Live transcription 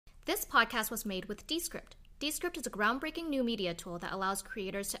This podcast was made with Descript. Descript is a groundbreaking new media tool that allows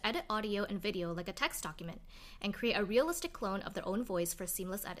creators to edit audio and video like a text document and create a realistic clone of their own voice for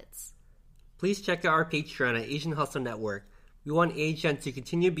seamless edits. Please check out our Patreon at Asian Hustle Network. We want Asian to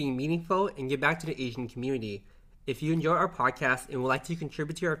continue being meaningful and give back to the Asian community. If you enjoy our podcast and would like to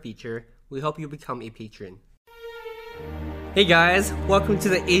contribute to our feature, we hope you become a patron. Hey guys, welcome to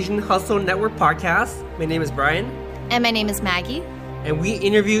the Asian Hustle Network podcast. My name is Brian. And my name is Maggie. And we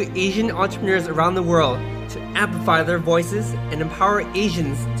interview Asian entrepreneurs around the world to amplify their voices and empower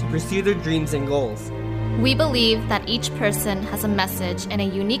Asians to pursue their dreams and goals. We believe that each person has a message and a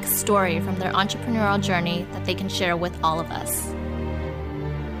unique story from their entrepreneurial journey that they can share with all of us.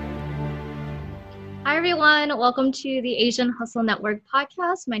 Hi everyone, welcome to the Asian Hustle Network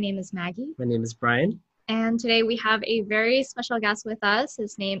podcast. My name is Maggie. My name is Brian. And today we have a very special guest with us.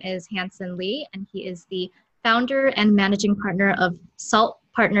 His name is Hanson Lee, and he is the founder and managing partner of SALT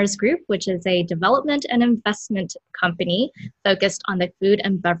Partners Group, which is a development and investment company focused on the food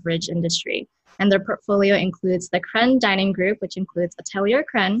and beverage industry. And their portfolio includes the Cren Dining Group, which includes Atelier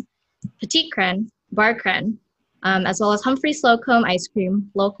Cren, Petite Cren, Bar Cren, as well as Humphrey Slocombe Ice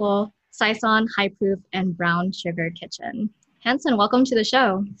Cream, Local, Saison, High Proof, and Brown Sugar Kitchen. Hanson, welcome to the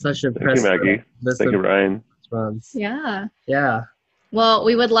show. Such a Thank you, Maggie. Thank you, Ryan. Yeah. Well,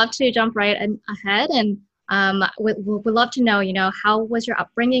 we would love to jump right ahead and we'd love to know, how was your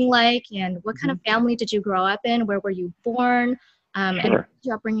upbringing like, and what kind of family did you grow up in? Where were you born? And what was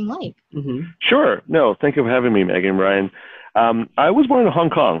your upbringing like? Sure. No, thank you for having me, Maggie and Ryan. I was born in Hong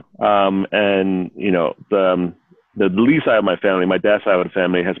Kong, and the Lee side of my family, my dad's side of the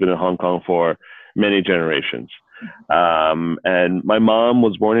family, has been in Hong Kong for many generations. And my mom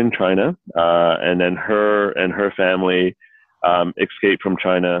was born in China, and then her and her family escaped from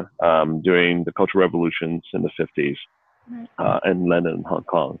China during the Cultural Revolutions in the 50s, and landed in Hong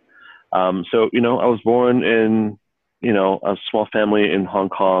Kong. So I was born in, a small family in Hong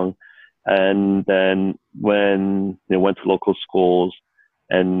Kong. And then when they went to local schools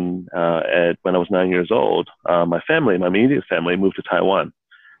and when I was 9 years old, my immediate family moved to Taiwan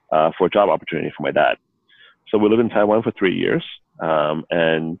for a job opportunity for my dad. So we lived in Taiwan for 3 years.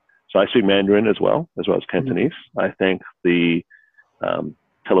 And so I speak Mandarin as well as Cantonese. I thank the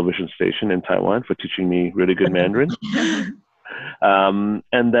television station in Taiwan for teaching me really good Mandarin. And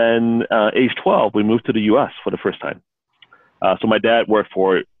then age 12, we moved to the U.S. for the first time. So my dad worked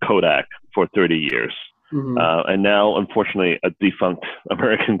for Kodak for 30 years. And now, unfortunately, a defunct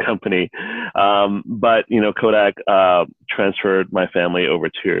American company. But, Kodak transferred my family over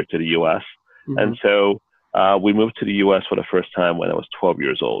to the U.S. And so we moved to the U.S. for the first time when I was 12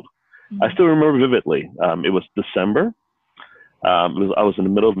 years old. I still remember vividly. It was December. I was in the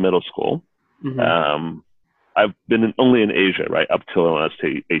middle of middle school. I've been only in Asia, right, up till I was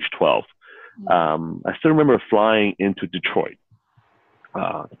age 12. I still remember flying into Detroit.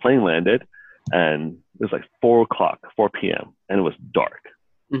 The plane landed, and it was like 4 p.m., and it was dark.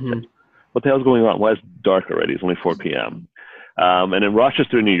 What the hell's going on? Why is it dark already? It's only 4 p.m. And in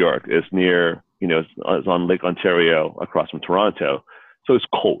Rochester, New York, is near, it's on Lake Ontario across from Toronto. So it's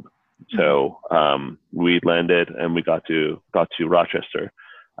cold. So we landed and we got to Rochester.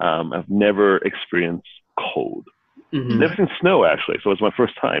 I've never experienced cold. Never seen snow, actually. So it was my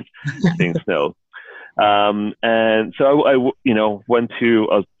first time seeing snow. And so I went to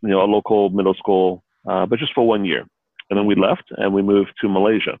a local middle school, but just for 1 year. And then we left and we moved to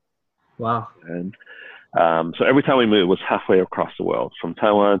Malaysia. Wow. And so every time we moved was halfway across the world, from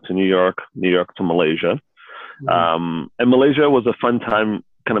Taiwan to New York to Malaysia. And Malaysia was a fun time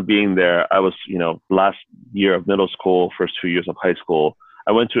kind of being there. I was, last year of middle school, first 2 years of high school,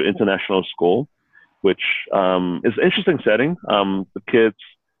 I went to international school, which is an interesting setting. The kids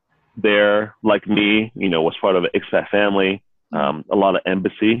there, like me, was part of an expat family, a lot of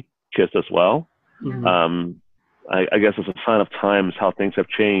embassy kids as well. I guess it's a sign of times how things have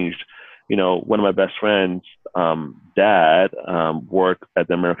changed. One of my best friends' dad worked at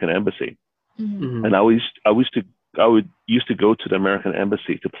the American Embassy. And I used to go to the American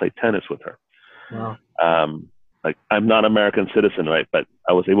Embassy to play tennis with her. Wow. Like, I'm not an American citizen, right? But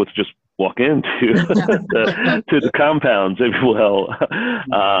I was able to just walk into to the compounds, if you will.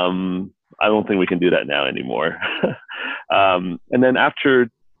 I don't think we can do that now anymore. And then after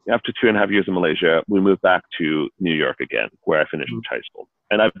 2.5 years in Malaysia, we moved back to New York again, where I finished high school.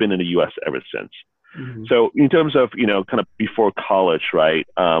 And I've been in the U.S. ever since. So in terms of, kind of before college, right,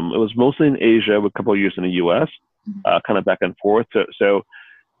 it was mostly in Asia with a couple of years in the U.S., kind of back and forth. So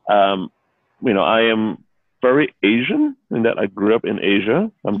I am very Asian in that I grew up in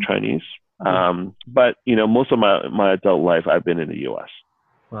Asia. I'm Chinese. But, most of my adult life, I've been in the U.S.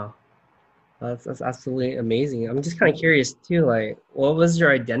 Wow. That's absolutely amazing. I'm just kind of curious too, like, what was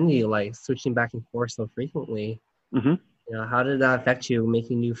your identity like switching back and forth so frequently? Hmm. You know, how did that affect you,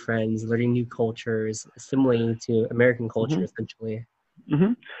 making new friends, learning new cultures, assimilating to American culture, Hmm. essentially?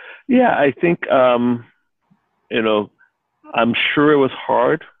 Hmm. Yeah, I think, you know, I'm sure it was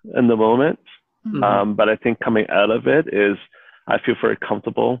hard in the moment, Mm-hmm. but I think coming out of it is I feel very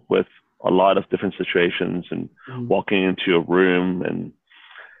comfortable with a lot of different situations and Mm-hmm. walking into a room and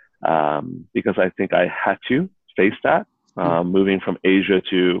because I think I had to face that, moving from Asia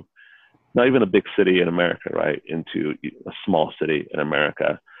to not even a big city in America, right, into a small city in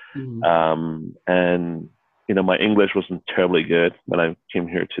America. Mm-hmm. And, you know, my English wasn't terribly good when I came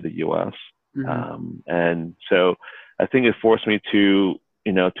here to the US. Mm-hmm. And so I think it forced me to,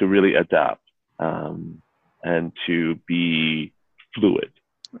 you know, to really adapt and to be fluid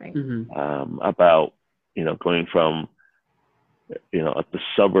Right. Mm-hmm. about, you know, going from, you know, at the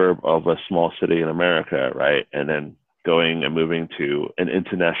suburb of a small city in America, right? And then going and moving to an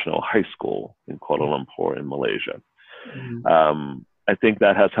international high school in Kuala Lumpur in Malaysia. Mm-hmm. I think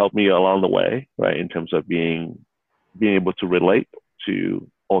that has helped me along the way, right? In terms of being able to relate to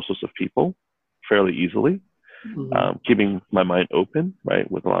all sorts of people fairly easily, Mm-hmm. keeping my mind open, right?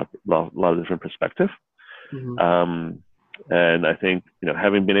 With a lot of different perspective. Mm-hmm. And I think, you know,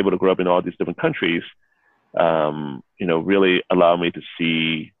 having been able to grow up in all these different countries, you know, really allow me to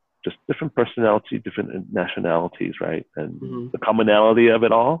see just different personality, different nationalities, right? And Mm-hmm. the commonality of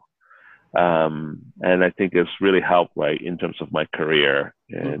it all. And I think it's really helped, right, in terms of my career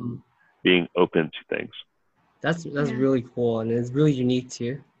and Mm-hmm. being open to things. That's Yeah. really cool, and it's really unique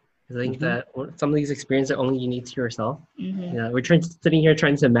too. I think Mm-hmm. that some of these experiences are only unique to yourself. Mm-hmm. Yeah, we're sitting here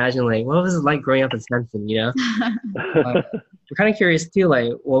trying to imagine like what was it like growing up in Stanford, you know? We're kind of curious too,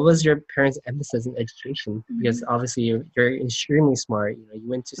 like what was your parents' emphasis in education? Because obviously you're extremely smart. You know, you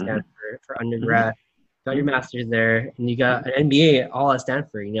went to Mm-hmm. Stanford for undergrad, got your Mm-hmm. master's there, and you got an MBA all at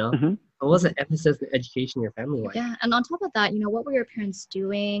Stanford. You know, Mm-hmm. what was the emphasis in education in your family like? Yeah, and on top of that, you know, what were your parents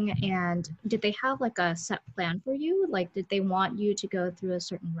doing, and did they have like a set plan for you? Like, did they want you to go through a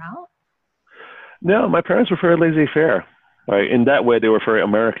certain route? No, my parents were very laissez-faire, right? In that way, they were very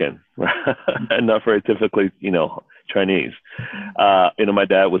American, right? And not very typically, you know, Chinese. You know, my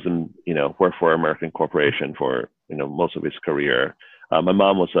dad was in, you know, worked for an American corporation for, you know, most of his career. My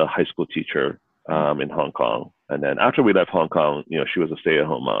mom was a high school teacher in Hong Kong, and then after we left Hong Kong, you know, she was a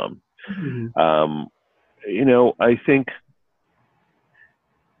stay-at-home mom. Mm-hmm. You know, I think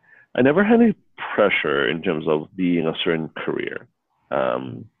I never had any pressure in terms of being a certain career.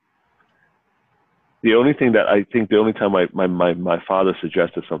 The only thing that I think the only time my father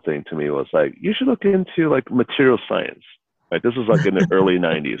suggested something to me was like, you should look into like material science. Right. This was like in the early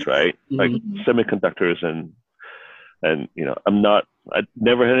 90s, right? Like Mhm. semiconductors and, you know, I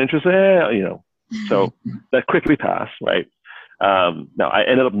never had an interest you know, so that quickly passed, right? Now I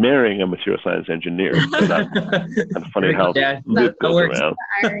ended up marrying a material science engineer. So that's kind of funny how Yeah, loop that goes works. around.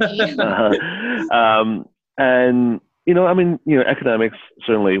 Irony. And you know, I mean, you know, academics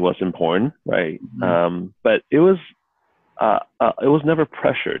certainly was important, right? But it was never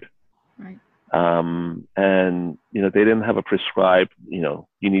pressured. Right. And you know, they didn't have a prescribed, you know,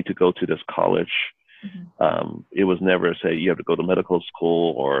 you need to go to this college. It was never say you have to go to medical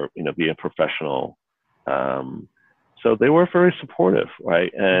school or, you know, be a professional. So they were very supportive,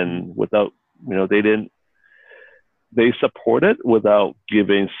 right? And without, you know, they supported without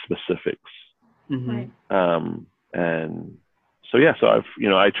giving specifics. Right. And so yeah, so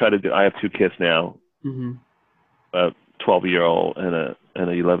I have two kids now, a 12-year-old and an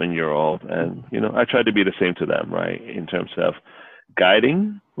 11-year-old, and you know, I try to be the same to them, right, in terms of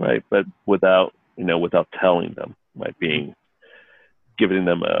guiding, right, but without telling them, right, giving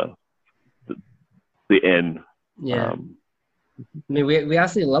them the end. Yeah. I mean, we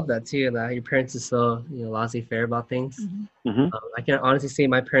absolutely love that too. That your parents are so, you know, laissez-faire about things. I can honestly say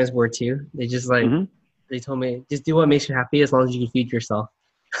my parents were too. They just like they told me just do what makes you happy as long as you can feed yourself.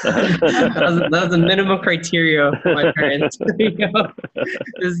 that was the minimum criteria for my parents. You know?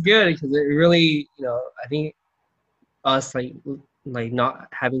 It's good because it really, you know, I think us like not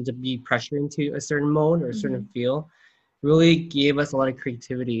having to be pressured into a certain mode or a certain field really gave us a lot of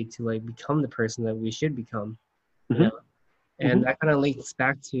creativity to like become the person that we should become. You know? And that kind of links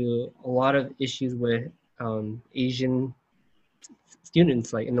back to a lot of issues with Asian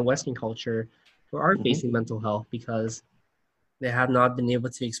students, like in the Western culture, who are facing mental health because they have not been able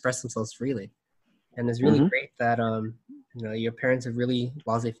to express themselves freely. And it's really great that you know, your parents are really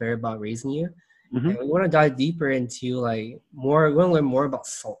laissez-faire about raising you. And we want to dive deeper into like more. We want to learn more about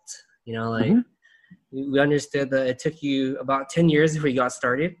SALT. You know, like we understood that it took you about 10 years before you got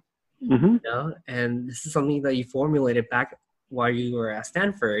started. Mm-hmm. You know, and this is something that you formulated back while you were at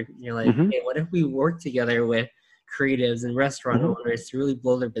Stanford. You're like, Mm-hmm. hey, what if we work together with creatives and restaurant Mm-hmm. owners to really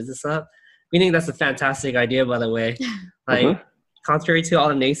blow their business up? We think that's a fantastic idea, by the way. Like, Uh-huh. contrary to all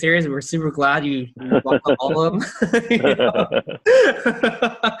the naysayers, we're super glad you blocked up all of them. You know?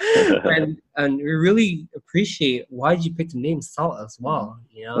 and we really appreciate why did you pick the name Salt as well,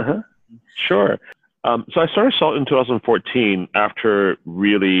 you know? Uh-huh. Sure. So I started Salt in 2014 after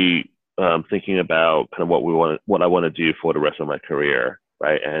really thinking about kind of what I want to do for the rest of my career,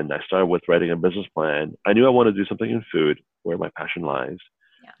 right? And I started with writing a business plan. I knew I wanted to do something in food, where my passion lies.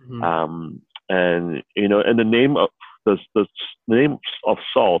 Mm-hmm. And you know, and the name of the name of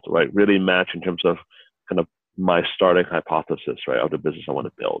Salt, right, really matched in terms of kind of my starting hypothesis, right, of the business I want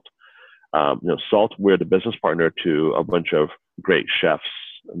to build. You know, Salt, we're the business partner to a bunch of great chefs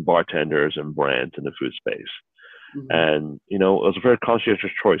and bartenders and brands in the food space. Mm-hmm. And, you know, it was a very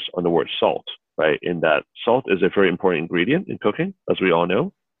conscientious choice on the word salt, right? In that salt is a very important ingredient in cooking, as we all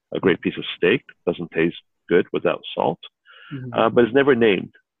know. A great piece of steak doesn't taste good without salt, Mm-hmm. but it's never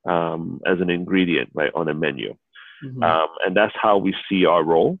named as an ingredient, right, on a menu. Mm-hmm. And that's how we see our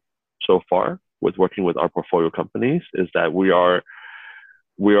role so far with working with our portfolio companies, is that we are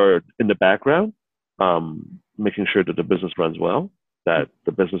in the background, making sure that the business runs well, that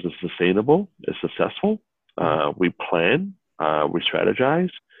the business is sustainable, is successful. We plan, we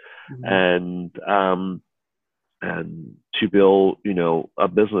strategize, Mm-hmm. and to build, you know, a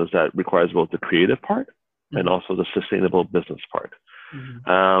business that requires both the creative part and Mm-hmm. also the sustainable business part.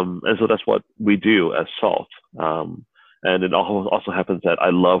 Mm-hmm. And so that's what we do as Salt. And it also happens that I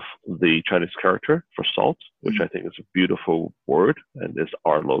love the Chinese character for salt, which I think is a beautiful word and is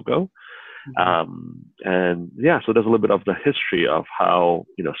our logo. And yeah, so there's a little bit of the history of how,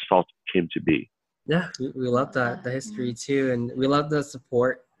 you know, Salt came to be. Yeah, we love that, the history too, and we love the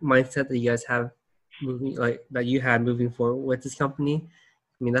support mindset that you guys have moving, like that you had moving forward with this company.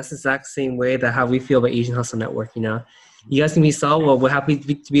 I mean, that's the exact same way that how we feel about Asian Hustle Network. You know, you guys can be salt, well, we're happy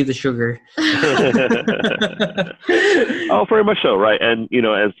to be the sugar. Oh, very much so, right? And you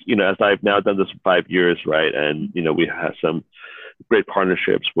know, as I've now done this for 5 years, right, and you know, we have some great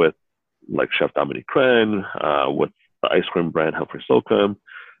partnerships with like Chef Dominique Crenn, with the ice cream brand Humphrey Slocum,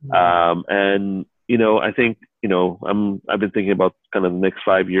 and you know, I think, you know, I've been thinking about kind of the next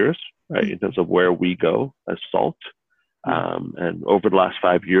 5 years, right, in terms of where we go as Salt. And over the last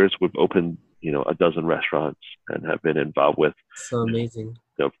 5 years, we've opened, you know, a dozen restaurants and have been involved with, So amazing.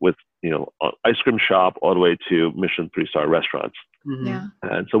 you know, with, you know, ice cream shop all the way to Michelin 3-star restaurants. Mm-hmm. Yeah.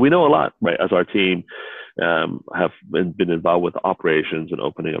 And so we know a lot, right, as our team have been involved with operations and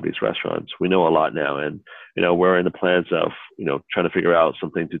opening of these restaurants. We know a lot now, and you know, we're in the plans of, you know, trying to figure out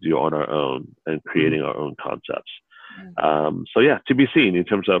something to do on our own and creating our own concepts. So yeah, to be seen in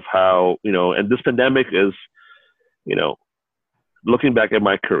terms of how, you know, and this pandemic is, you know, looking back at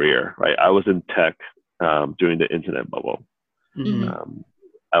my career, right, I was in tech during the internet bubble. Mm-hmm.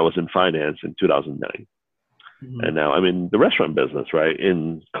 I was in finance in 2009. Mm-hmm. And now I'm in the restaurant business, right,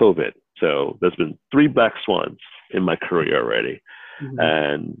 in COVID. So there's been 3 black swans in my career already. Mm-hmm.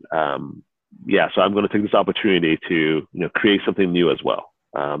 And yeah, so I'm going to take this opportunity to, you know, create something new as well.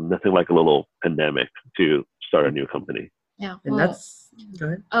 Nothing like a little pandemic to start a new company. Yeah. And that's, go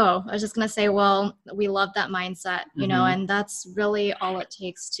ahead. Oh, I was just going to say, well, we love that mindset, you know, and that's really all it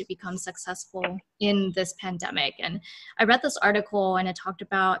takes to become successful in this pandemic. And I read this article and it talked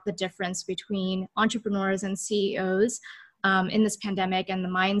about the difference between entrepreneurs and CEOs in this pandemic and the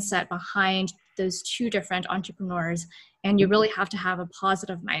mindset behind those two different entrepreneurs. And you really have to have a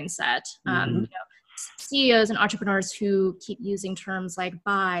positive mindset. You know, CEOs and entrepreneurs who keep using terms like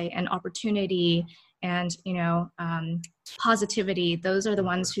buy and opportunity and, you know, positivity, those are the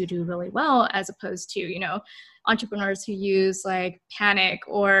ones who do really well, as opposed to, you know, entrepreneurs who use like panic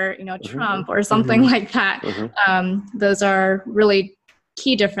or, you know, Trump or something like that. Those are really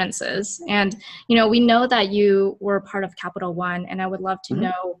key differences. And, you know, we know that you were part of Capital One, and I would love to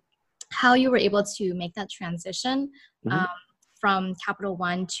know how you were able to make that transition from Capital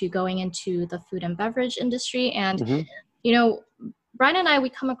One to going into the food and beverage industry. And, you know, Brian and I, we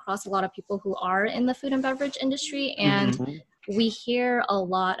come across a lot of people who are in the food and beverage industry, and we hear a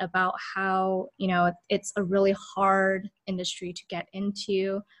lot about how, you know, it's a really hard industry to get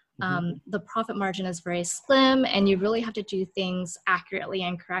into. The profit margin is very slim, and you really have to do things accurately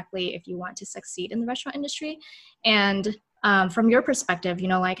and correctly if you want to succeed in the restaurant industry. And from your perspective, you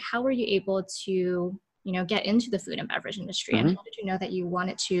know, like, how were you able to, you know, get into the food and beverage industry, and how did you know that you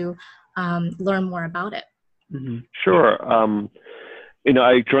wanted to learn more about it? Sure. You know,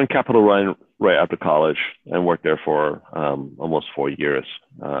 I joined Capital One right after college and worked there for almost 4 years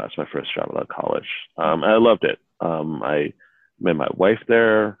as my first job out of college. And I loved it. I met my wife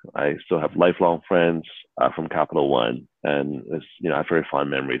there. I still have lifelong friends from Capital One, and it's, I have very fond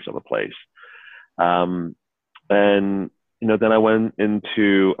memories of the place. And then I went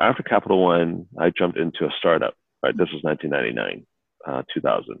into, after Capital One, I jumped into a startup. Right, this was 1999,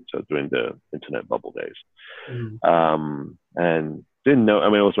 2000, so during the internet bubble days. And didn't know. I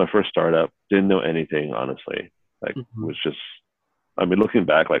mean, it was my first startup. Didn't know anything, honestly. Like, it was just. I mean, looking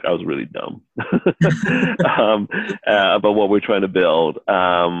back, like I was really dumb about what we're trying to build.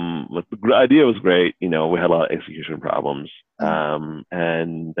 The idea was great. We had a lot of execution problems.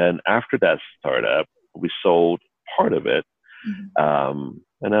 And then after that startup, we sold part of it.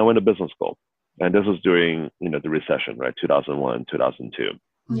 And I went to business school. And this was during, the recession, right? 2001, 2002.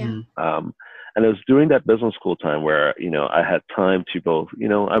 Yeah. And it was during that business school time where, I had time to both,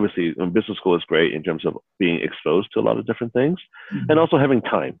 obviously business school is great in terms of being exposed to a lot of different things and also having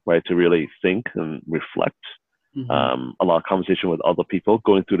time, right, to really think and reflect. A lot of conversation with other people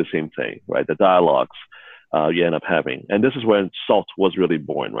going through the same thing, right? The dialogues you end up having. And this is when SALT was really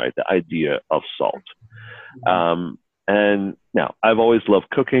born, right? The idea of SALT. And now I've always loved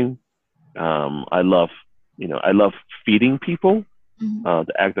cooking. I love feeding people,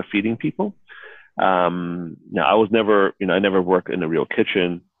 the act of feeding people. Now I was never, I never worked in a real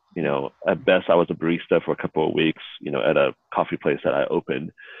kitchen. At best I was a barista for a couple of weeks, at a coffee place that I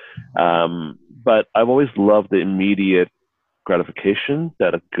opened. But I've always loved the immediate gratification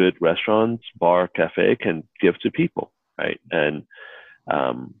that a good restaurant, bar, cafe can give to people, right? And,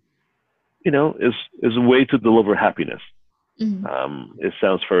 is a way to deliver happiness. It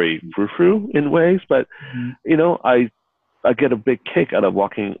sounds very frou-frou in ways, but, I get a big kick out of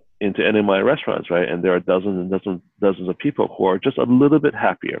walking into any of my restaurants, right? And there are dozens and dozens of people who are just a little bit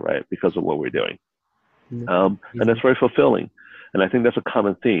happier, right? Because of what we're doing. And that's very fulfilling. And I think that's a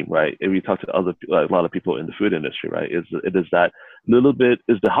common theme, right? If you talk to a lot of people in the food industry, right? It is that little bit,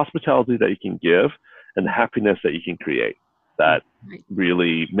 is the hospitality that you can give and the happiness that you can create that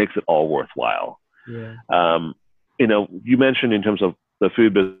really makes it all worthwhile. Yeah. You mentioned in terms of the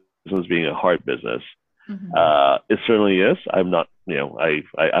food business being a hard business. It certainly is. I'm not,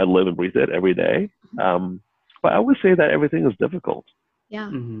 I live and breathe it every day. But I would say that everything is difficult. Yeah.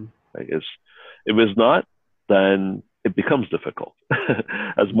 Like if it's not, then it becomes difficult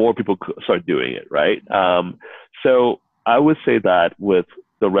as more people start doing it, right? So I would say that with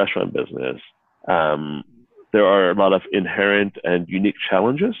the restaurant business, there are a lot of inherent and unique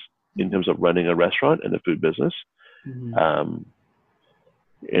challenges in terms of running a restaurant and the food business. I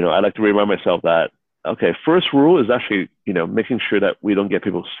like to remind myself that, okay, first rule is actually, making sure that we don't get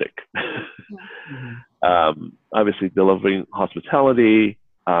people sick. Obviously, delivering hospitality,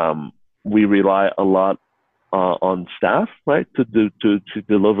 we rely a lot on staff, right, to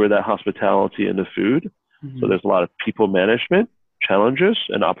deliver that hospitality and the food. So there's a lot of people management challenges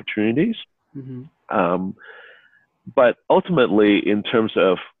and opportunities. But ultimately, in terms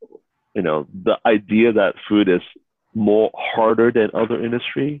of, the idea that food is more harder than other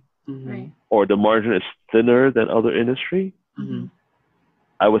industry, or the margin is thinner than other industry,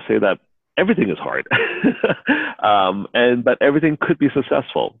 I would say that everything is hard. But everything could be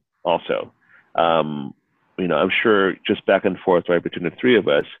successful also. I'm sure just back and forth, right, between the three of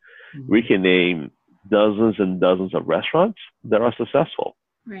us, we can name dozens and dozens of restaurants that are successful.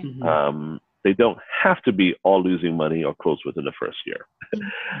 Right. They don't have to be all losing money or close within the first year.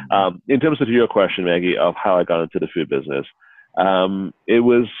 In terms of your question, Maggie, of how I got into the food business, I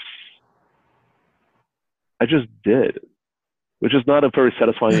just did, which is not a very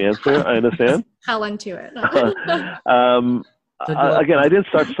satisfying answer. I understand. Fell into it. Again, I didn't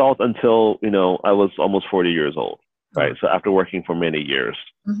start SALT until, I was almost 40 years old, right? So after working for many years,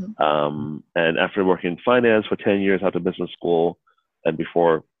 and after working in finance for 10 years after business school, and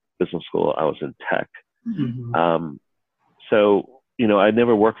before business school, I was in tech. So, I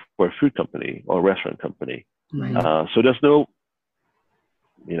never worked for a food company or a restaurant company. So there's no,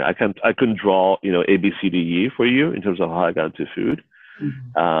 I couldn't draw, A, B, C, D, E for you in terms of how I got into food.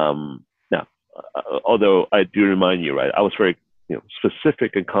 Now, although I do remind you, right, I was very,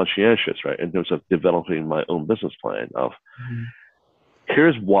 specific and conscientious, right, in terms of developing my own business plan of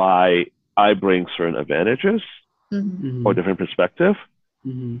here's why I bring certain advantages or different perspective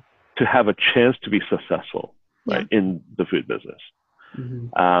to have a chance to be successful, right, in the food business.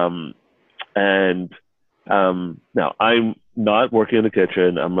 Now I'm not working in the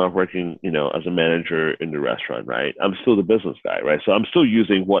kitchen. I'm not working, as a manager in the restaurant, right? I'm still the business guy, right? So I'm still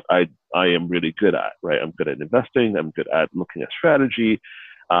using what I am really good at, right? I'm good at investing. I'm good at looking at strategy.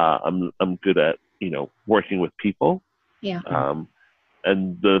 I'm good at, working with people. Yeah.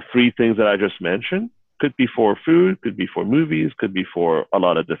 And the three things that I just mentioned could be for food, could be for movies, could be for a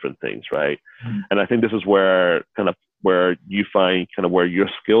lot of different things, right? Mm-hmm. And I think this is where you find kind of where your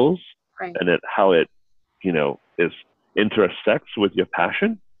skills right. and how it, is intersects with your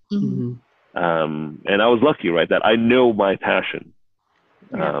passion. Mm-hmm. And I was lucky, right, that I know my passion.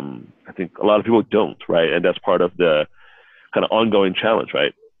 Yeah. I think a lot of people don't, right? And that's part of the kind of ongoing challenge,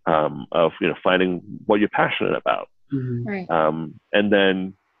 right? Of, finding what you're passionate about. Mm-hmm. Right. And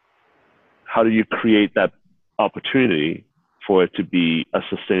then how do you create that opportunity for it to be a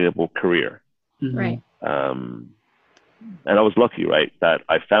sustainable career? Mm-hmm. Right. And I was lucky, right, that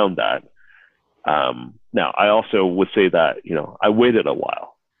I found that. Now, I also would say that, I waited a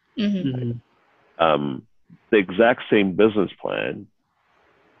while. Mm-hmm. The exact same business plan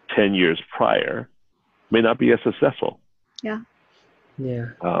 10 years prior may not be as successful. Yeah. Yeah.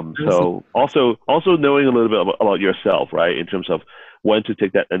 So also knowing a little bit about yourself, right, in terms of when to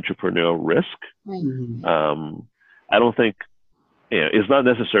take that entrepreneurial risk. Right. Mm-hmm. I don't think, it's not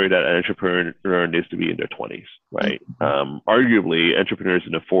necessary that an entrepreneur needs to be in their 20s, right? Mm-hmm. Arguably, entrepreneurs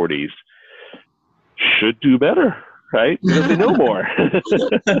in their 40s should do better, right? Because they know more.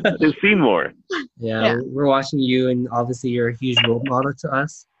 They've seen more. Yeah, we're watching you, and obviously you're a huge role model to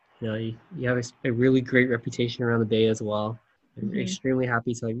us. You have a really great reputation around the Bay as well. Mm-hmm. We're extremely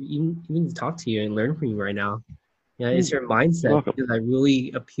happy to even talk to you and learn from you right now. It's your mindset that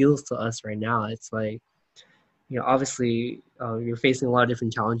really appeals to us right now. It's like, obviously you're facing a lot of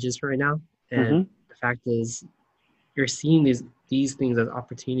different challenges right now, and the fact is, you're seeing these things as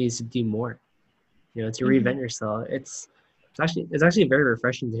opportunities to do more. To reinvent yourself. It's actually very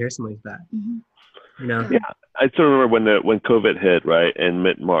refreshing to hear something like that. Mm-hmm. Yeah, I still remember when COVID hit, right, in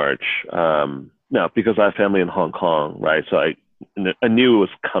mid-March. Now, because I have family in Hong Kong, right, so I knew it was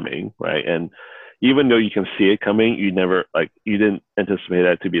coming, right, and even though you can see it coming, you didn't anticipate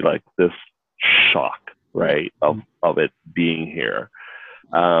that to be like this shock, right, of it being here.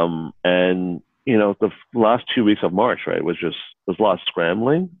 And the last 2 weeks of March, right, was a lot of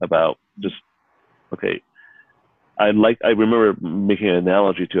scrambling about just, okay. I remember making an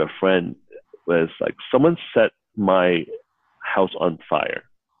analogy to a friend, was like someone set my house on fire,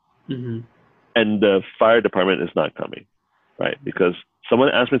 and the fire department is not coming, right? Because someone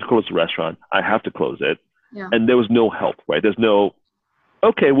asked me to close the restaurant, I have to close it, and there was no help, right? There's no,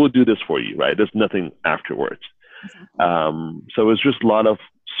 okay, we'll do this for you, right? There's nothing afterwards. Exactly. So it was just a lot of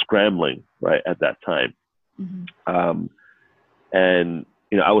scrambling, right, at that time. And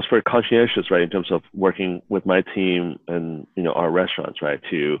I was very conscientious, right, in terms of working with my team and our restaurants, right,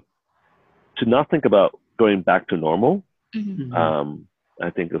 to not think about going back to normal. I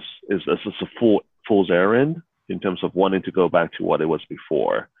think is a fool's errand in terms of wanting to go back to what it was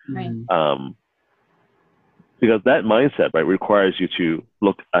before. Right. Because that mindset, right, requires you to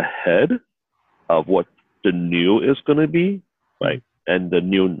look ahead of what the new is going to be, right, and the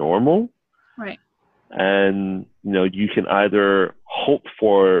new normal. Right. And you can either hope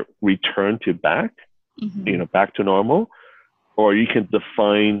for return to back to normal, or you can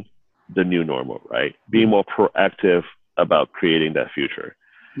define the new normal, right? Being more proactive about creating that future.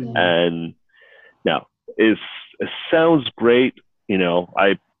 And now it sounds great.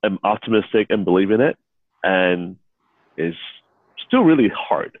 I am optimistic and believe in it, and it's still really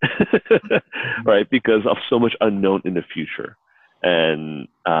hard, right? Because of so much unknown in the future. And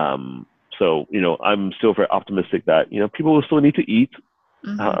so, I'm still very optimistic that, people will still need to eat.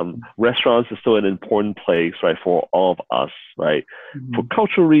 Restaurants is still an important place, right, for all of us, right, for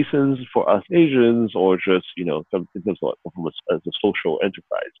cultural reasons, for us Asians, or just, in terms of as a social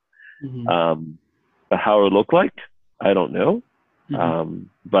enterprise. But how it look like, I don't know.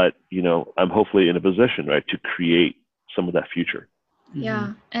 But, I'm hopefully in a position, right, to create some of that future.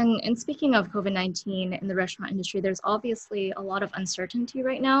 Yeah. And speaking of COVID-19 in the restaurant industry, there's obviously a lot of uncertainty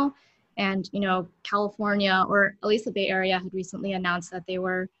right now. And, California, or at least the Bay Area, had recently announced that they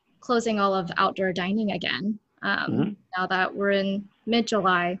were closing all of outdoor dining again, now that we're in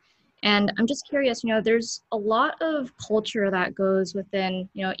mid-July. And I'm just curious, there's a lot of culture that goes within,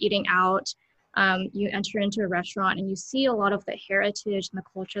 eating out. You enter into a restaurant and you see a lot of the heritage and the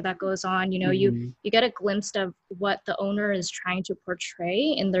culture that goes on. You get a glimpse of what the owner is trying to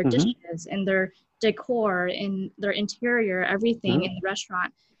portray in their dishes, in their decor, in their interior, everything in the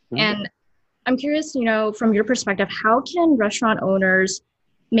restaurant. And I'm curious, from your perspective, how can restaurant owners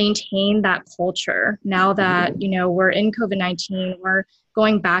maintain that culture now that, we're in COVID-19, we're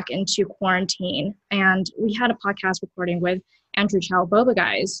going back into quarantine? And we had a podcast recording with Andrew Chow Boba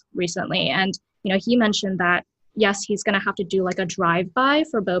Guys recently. And, he mentioned that yes, he's going to have to do like a drive-by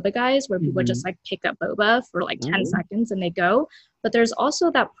for boba guys where people just like pick up boba for like 10 seconds and they go. But there's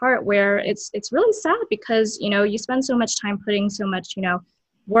also that part where it's really sad because, you know, you spend so much time putting so much, you know,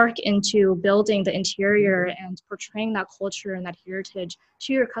 work into building the interior and portraying that culture and that heritage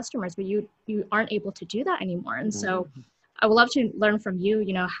to your customers, but you aren't able to do that anymore. And so I would love to learn from you,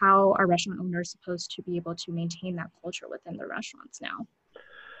 you know, how are restaurant owners supposed to be able to maintain that culture within their restaurants now?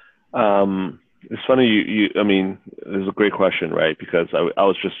 It's funny, I mean, it's a great question, right? Because I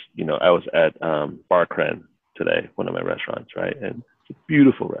was just, you know, I was at Bar Cran today, one of my restaurants, right? And it's a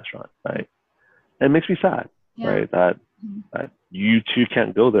beautiful restaurant, right? And it makes me sad, right? That you too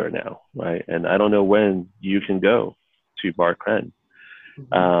can't go there now, right? And I don't know when you can go to Bar Cran.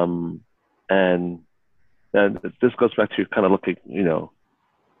 And this goes back to kind of looking, you know,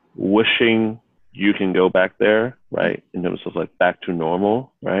 wishing you can go back there, right? In terms of like back to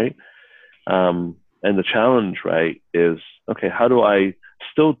normal, right? And the challenge, right, is, okay, how do I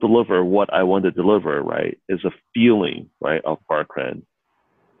still deliver what I want to deliver, right? Is a feeling, right, of Bar Cran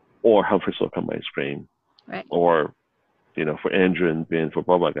or Humphrey Slocum ice cream, right? Or, you know, for Andrew and Ben, for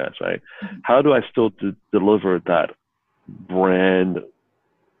Boba guys, right? How do I still deliver that brand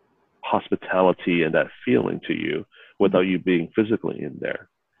hospitality and that feeling to you without you being physically in there?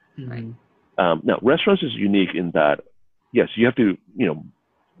 Right. Now, restaurants is unique in that, yes, you have to, you know,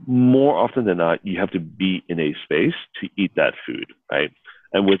 more often than not, you have to be in a space to eat that food, right?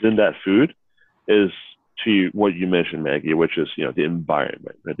 And within that food is to what you mentioned, Maggie, which is, you know, the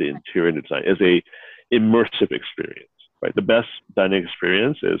environment, right? The interior design is a immersive experience, right? The best dining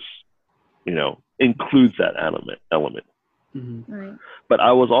experience is, you know, includes that element. Right. But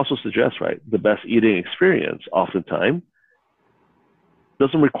I would also suggest, right, the best eating experience oftentimes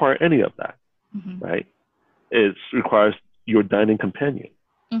doesn't require any of that, right? It requires your dining companion,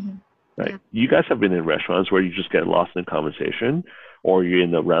 right? You guys have been in restaurants where you just get lost in conversation, or you're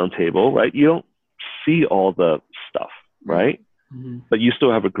in the round table, right? You don't see all the stuff, right? But you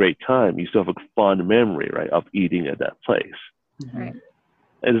still have a great time. You still have a fond memory, right, of eating at that place. Right.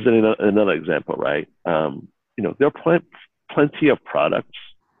 And this is another example, right? You know, there are plenty of products,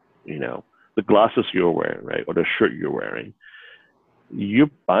 you know, the glasses you're wearing, right, or the shirt you're wearing. You're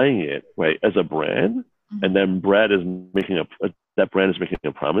buying it, right, as a brand, and then that brand is making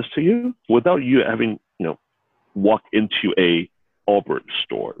a promise to you without you having, you know, walk into a Allbirds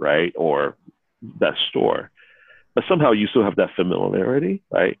store, right, or that store. But somehow you still have that familiarity,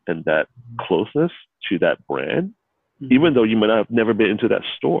 right, and that closeness to that brand, even though you might not have never been into that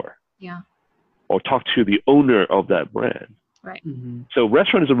store. Yeah. Or talk to the owner of that brand. Right. So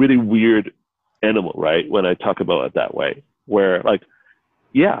restaurant is a really weird animal, right? When I talk about it that way, where like,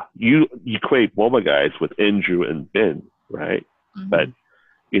 yeah, you equate Boba guys with Andrew and Ben, right? But,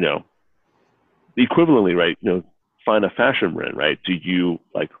 you know, equivalently, right, you know, find a fashion brand, right?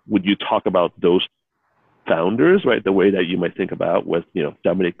 Would you talk about those founders, right, the way that you might think about with, you know,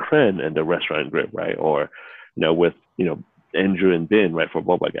 Dominic Crenn and the Restaurant Group, right? Or, you know, with, you know, Andrew and Ben, right, for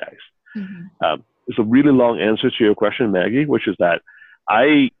Boba guys. It's a really long answer to your question, Maggie, which is that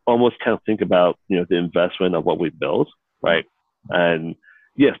I almost can't think about, you know, the investment of what we built, right? And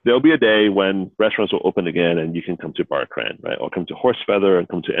yes, there'll be a day when restaurants will open again and you can come to Bar Cran, right? Or come to Horsefeather and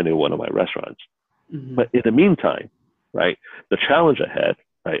come to any one of my restaurants. But in the meantime, right, the challenge ahead,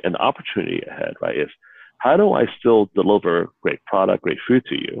 right, and the opportunity ahead, right, is how do I still deliver great product, great food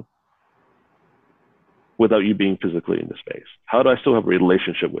to you without you being physically in the space? How do I still have a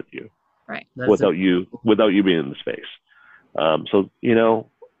relationship with you? Right. Without you being in the space. So, you know,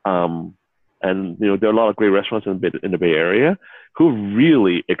 and, you know, there are a lot of great restaurants in the Bay Area who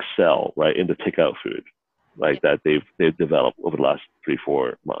really excel, right, in the takeout food, right, that they've developed over the last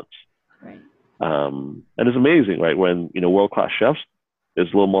 3-4 months. Right. And it's amazing, right, when, you know, world-class chefs is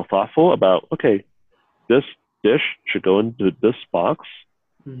a little more thoughtful about, okay, this dish should go into this box,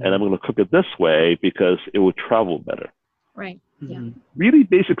 and I'm going to cook it this way because it will travel better. Right. Yeah. Really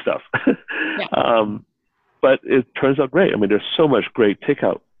basic stuff. But it turns out great. I mean, there's so much great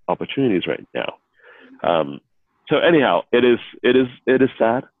takeout opportunities right now. So anyhow, it is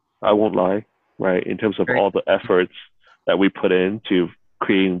sad. I won't lie, right? In terms of all the efforts that we put into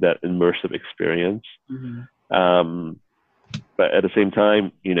creating that immersive experience. But at the same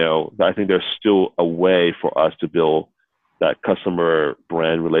time, you know, I think there's still a way for us to build that customer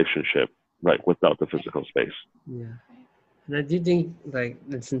brand relationship, right, without the physical space. Yeah. And I do think, like,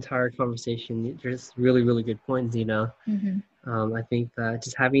 this entire conversation, there's really, really good points, you know. I think that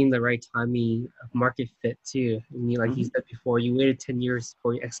just having the right timing of market fit, too. I mean, like you said before, you waited 10 years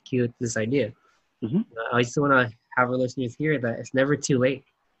before you execute this idea. I just want to have our listeners hear that it's never too late.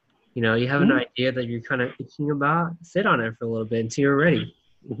 You have an idea that you're kind of thinking about, sit on it for a little bit until you're ready.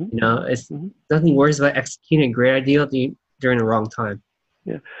 It's nothing worse about executing a great idea during the wrong time.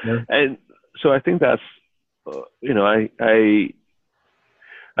 Yeah. And so I think that's,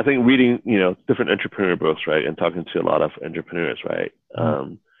 I think reading, different entrepreneur books, right, and talking to a lot of entrepreneurs, right.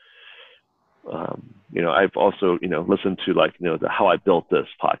 I've also, listened to the How I Built This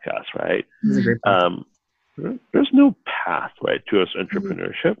podcast, right. This is a great podcast. There's no path, right, to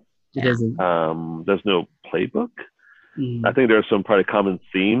entrepreneurship. It isn't. There's no playbook. I think there are some probably common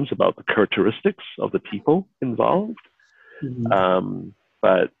themes about the characteristics of the people involved.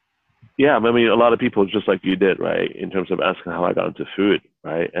 But yeah, I mean, a lot of people just like you did, right, in terms of asking how I got into food,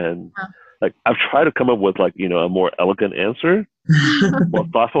 right? And I've tried to come up with a more elegant answer, more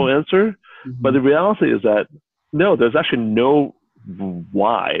thoughtful answer. But the reality is that no, there's actually no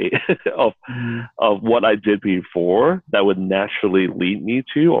why of what I did before that would naturally lead me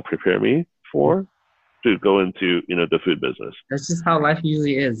to or prepare me for to go into the food business. That's just how life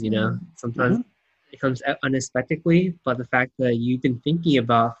usually is, Sometimes it comes unexpectedly, but the fact that you've been thinking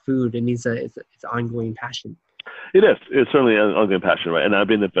about food, it means that it's an ongoing passion. It is. It's certainly an ongoing passion, right? And I've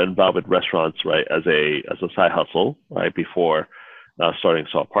been involved with restaurants, right, as a side hustle, right, before starting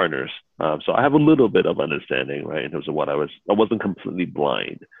Salt Partners. So I have a little bit of understanding, right, in terms of I wasn't completely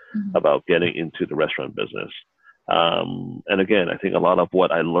blind about getting into the restaurant business. And again, I think a lot of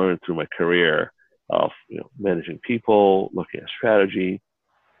what I learned through my career of managing people, looking at strategy,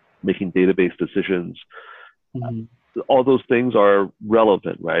 making database decisions, all those things are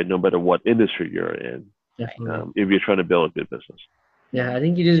relevant, right? No matter what industry you're in, if you're trying to build a good business. Yeah, I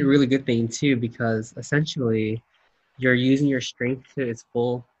think you did a really good thing too, because essentially you're using your strength to its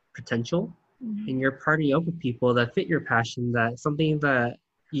full potential, and you're partnering up with people that fit your passion, that something that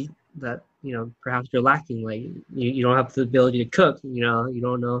perhaps you're lacking, like you don't have the ability to cook, you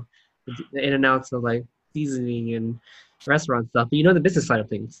don't know the in and outs of seasoning and restaurant stuff, but the business side of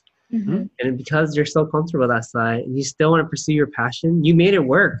things. And because you're so comfortable with that side and you still want to pursue your passion, you made it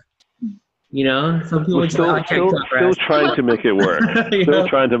work. Some people still trying to make it work.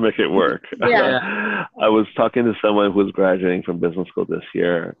 Trying to make it work. Yeah. I was talking to someone who was graduating from business school this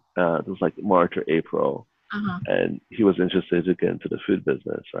year. It was like March or April, and he was interested to get into the food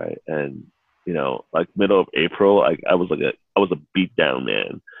business, right? And middle of April, I was a beat down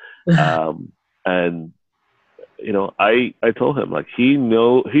man, and I told him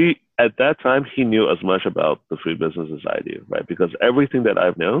he at that time he knew as much about the food business as I do, right? Because everything that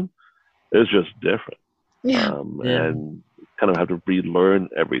I've known is just different. And kind of have to relearn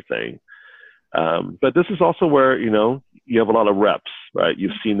everything. But this is also where, you have a lot of reps, right?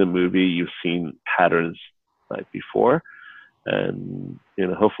 You've seen the movie, you've seen patterns before. And,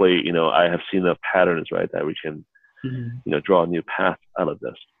 hopefully, I have seen the patterns, right, that we can, draw a new path out of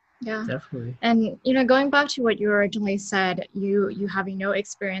this. Yeah, definitely. And, going back to what you originally said, you having no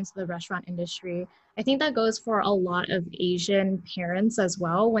experience in the restaurant industry, I think that goes for a lot of Asian parents as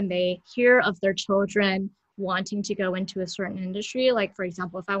well. When they hear of their children wanting to go into a certain industry, like, for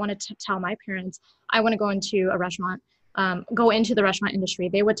example, if I wanted to tell my parents, I want to go into a restaurant, go into the restaurant industry,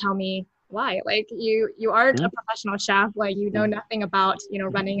 they would tell me, why? You aren't a professional chef, you know nothing about,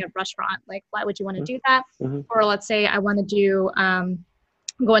 running a restaurant. Why would you want to do that? Or let's say I want to do,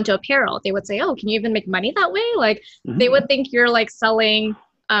 go into apparel. They would say, oh, can you even make money that way? They would think you're selling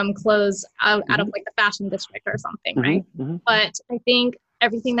clothes out of the fashion district or something, right? But I think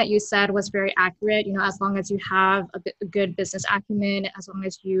everything that you said was very accurate. As long as you have a good business acumen, as long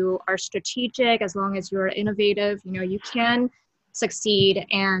as you are strategic, as long as you're innovative, you can succeed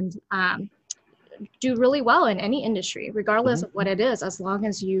and do really well in any industry, regardless of what it is, as long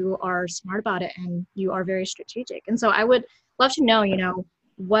as you are smart about it and you are very strategic. And so I would love to know,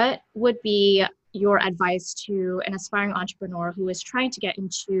 what would be your advice to an aspiring entrepreneur who is trying to get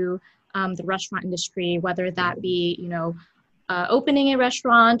into the restaurant industry, whether that be, opening a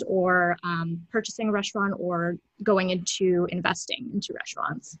restaurant or purchasing a restaurant or going into investing into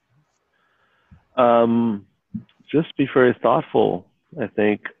restaurants? Just be very thoughtful, I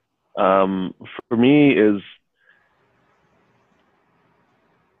think. For me is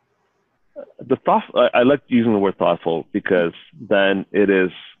the thought. I like using the word thoughtful because then it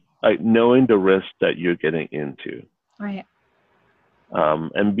is knowing the risk that you're getting into, right?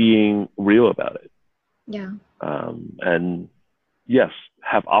 And being real about it. Yeah. And yes,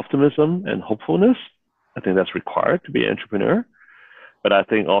 have optimism and hopefulness. I think that's required to be an entrepreneur. But I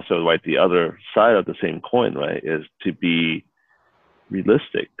think also, right, the other side of the same coin, right, is to be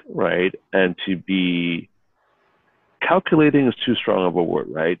realistic, right, and to be calculating is too strong of a word,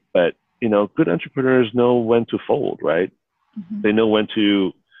 right? But good entrepreneurs know when to fold, right? They know when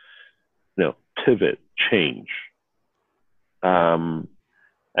to pivot, change. And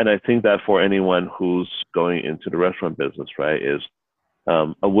I think that for anyone who's going into the restaurant business, right, is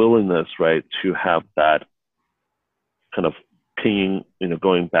a willingness, right, to have that kind of pinging,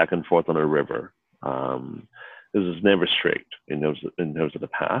 going back and forth on a river. This is never straight in terms of the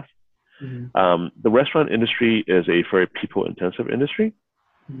path. Mm-hmm. The restaurant industry is a very people-intensive industry.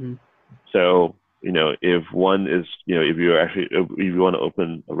 Mm-hmm. So, if one is, if you want to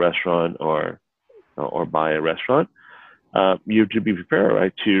open a restaurant or buy a restaurant, you have to be prepared,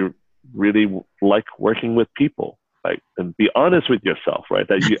 right, to really like working with people, right, and be honest with yourself, right,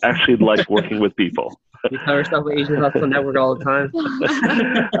 that you actually like working with people. We tell ourselves at Asian Hustle Network all the time.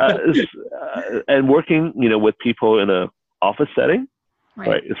 And working, with people in an office setting,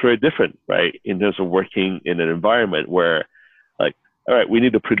 right, it's very different, right, in terms of working in an environment where, like, all right, we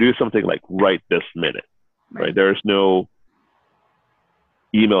need to produce something like right this minute, right? There's no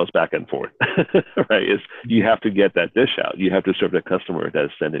emails back and forth, right? You have to get that dish out. You have to serve the customer that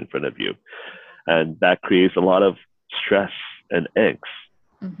is standing in front of you. And that creates a lot of stress and angst.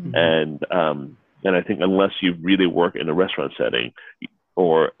 Mm-hmm. And I think unless you really work in a restaurant setting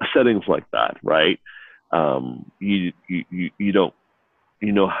or settings like that, right, you don't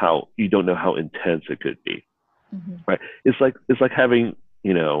know how intense it could be, mm-hmm. right? It's like having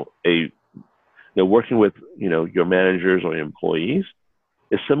working with your managers or your employees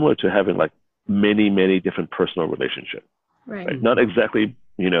is similar to having like many different personal relationships, right? Not exactly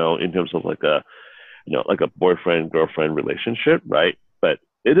in terms of like a boyfriend girlfriend relationship, right? But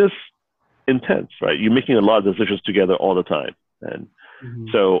it is intense, right? You're making a lot of decisions together all the time. And mm-hmm.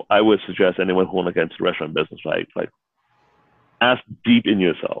 so I would suggest anyone who want to get into the restaurant business, right, like ask deep in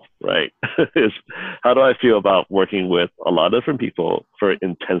yourself, right? Is how do I feel about working with a lot of different people very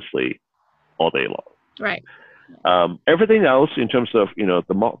intensely all day long? Right. Everything else in terms of,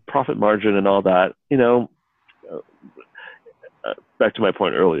 the profit margin and all that, back to my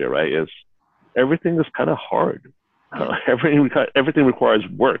point earlier, right, is everything is kind of hard. Everything requires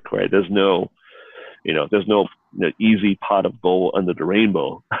work, right? There's no easy pot of gold under the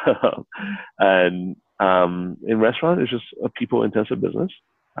rainbow. And in restaurant, it's just a people-intensive business.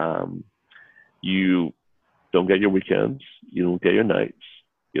 You don't get your weekends, you don't get your nights,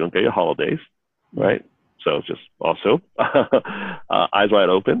 you don't get your holidays, right? So it's just also eyes wide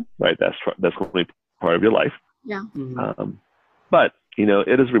open, right? That's going to be part of your life. Yeah. Mm-hmm. But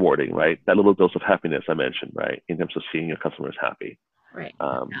it is rewarding, right? That little dose of happiness I mentioned, right? In terms of seeing your customers happy. Right.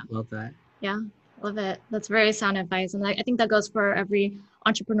 Love that. Yeah, love it. That's very sound advice. And I think that goes for every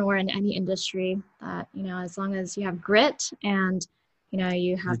entrepreneur in any industry that, as long as you have grit and,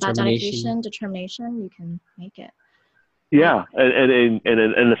 you have that dedication, determination, you can make it. Yeah. And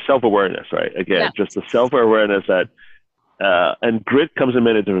the self-awareness, right? Again, just the self-awareness that, and grit comes in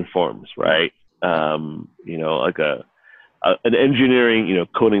many different forms, right? Like an engineering,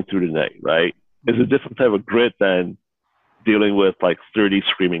 coding through the night, right? Is a different type of grit than dealing with like 30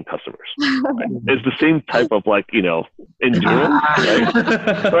 screaming customers. Right? It's the same type of like, endurance,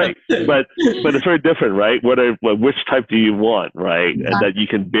 right? Right. But it's very different, right? Which type do you want, right? And that you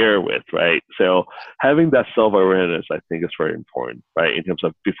can bear with, right? So having that self-awareness, I think, is very important, right? In terms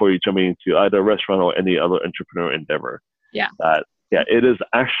of before you jump into either a restaurant or any other entrepreneurial endeavor. Yeah. Yeah, it is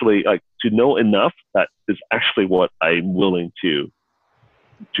actually like to know enough that is actually what I'm willing to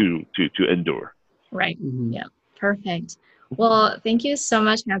endure. Right. Mm-hmm. Yeah. Perfect. Well, thank you so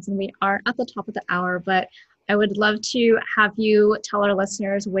much, Hanson. We are at the top of the hour, but I would love to have you tell our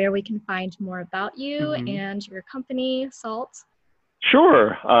listeners where we can find more about you mm-hmm. and your company, Salt.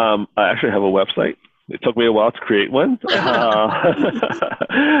 Sure. I actually have a website. It took me a while to create one. So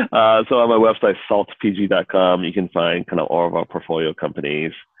on my website, saltpg.com, you can find kind of all of our portfolio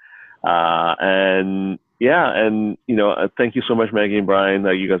companies. Thank you so much, Maggie and Brian.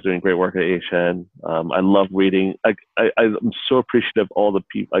 You guys are doing great work at AHN. I love reading. I'm so appreciative of all the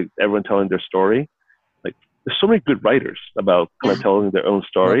people, like everyone telling their story. Like there's so many good writers about kind of telling their own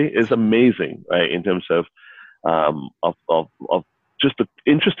story. It's amazing, right? In terms of just the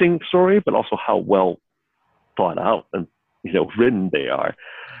interesting story, but also how well thought out and written they are.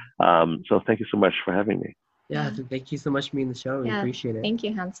 So thank you so much for having me. Yeah, thank you so much for being on the show. We appreciate it. Thank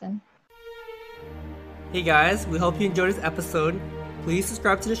you, Hanson. Hey guys, we hope you enjoyed this episode. Please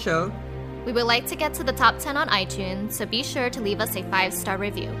subscribe to the show. We would like to get to the top 10 on iTunes, so be sure to leave us a 5-star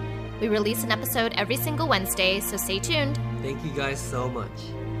review. We release an episode every single Wednesday, so stay tuned. Thank you guys so much.